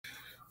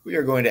We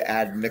are going to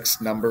add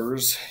mixed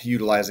numbers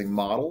utilizing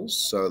models.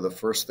 So the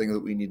first thing that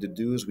we need to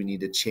do is we need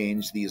to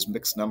change these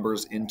mixed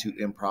numbers into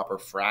improper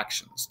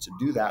fractions. To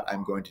do that,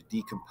 I'm going to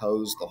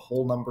decompose the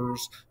whole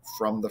numbers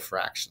from the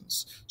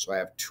fractions. So I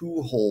have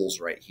two wholes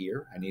right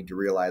here. I need to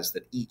realize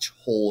that each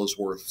whole is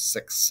worth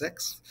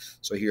 6/6.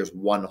 So here's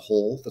one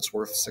whole that's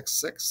worth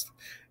 6/6.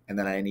 And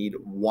then I need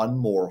one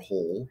more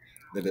whole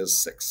that is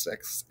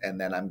 6/6. And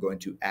then I'm going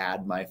to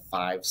add my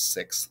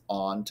 5/6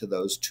 onto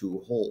those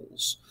two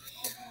wholes.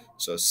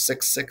 So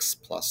 6/6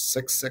 plus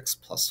 6/6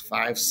 plus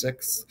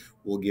 5/6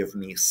 will give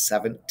me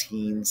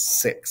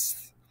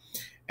 17/6.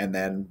 And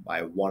then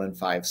my 1 and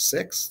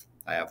 5/6,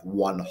 I have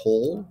one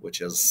whole, which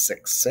is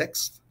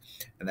 6/6.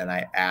 And then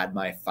I add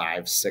my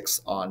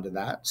 5/6 onto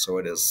that. So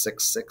it is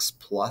 6/6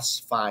 plus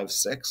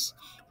 5/6,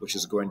 which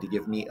is going to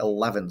give me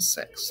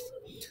 11/6.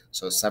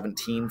 So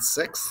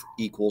 17/6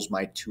 equals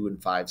my 2 and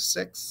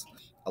 5/6.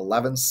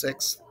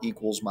 11/6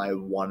 equals my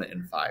 1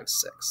 and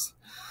 5/6.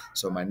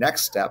 So my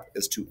next step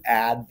is to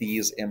add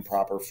these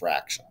improper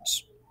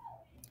fractions.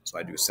 So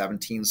I do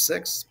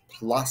 17/6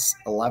 plus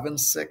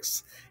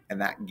 11/6, and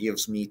that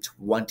gives me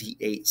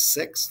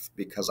 28/6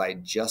 because I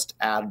just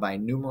add my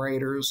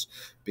numerators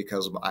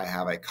because I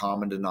have a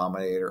common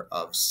denominator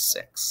of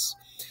 6.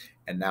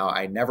 And now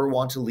I never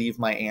want to leave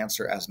my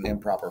answer as an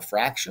improper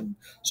fraction,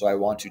 so I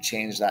want to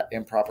change that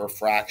improper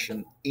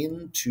fraction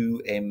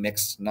into a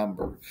mixed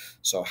number.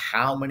 So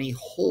how many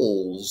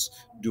wholes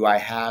do I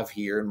have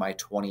here in my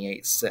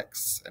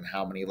 28/6, and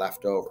how many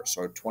left over?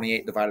 So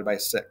 28 divided by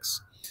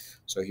 6.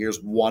 So here's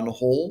one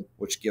whole,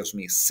 which gives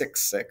me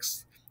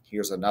 6/6.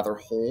 Here's another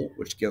whole,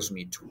 which gives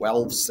me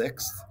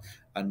 12/6.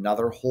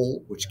 Another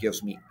whole, which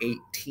gives me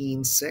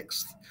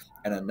 18/6.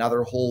 And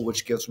another whole,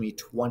 which gives me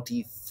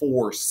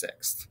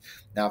 24/6.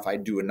 Now, if I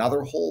do another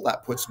whole,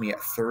 that puts me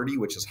at 30,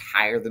 which is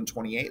higher than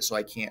 28, so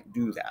I can't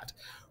do that.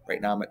 Right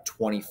now I'm at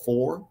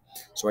 24,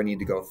 so I need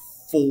to go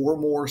 4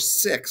 more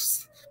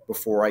sixths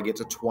before I get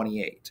to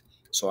 28.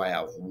 So I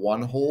have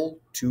one whole,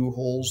 two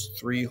wholes,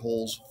 three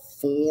wholes,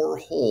 4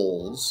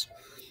 wholes,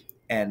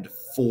 and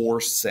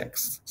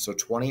 4/6. So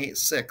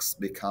 28/6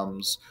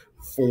 becomes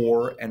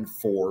 4 and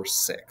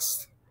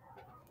 4/6.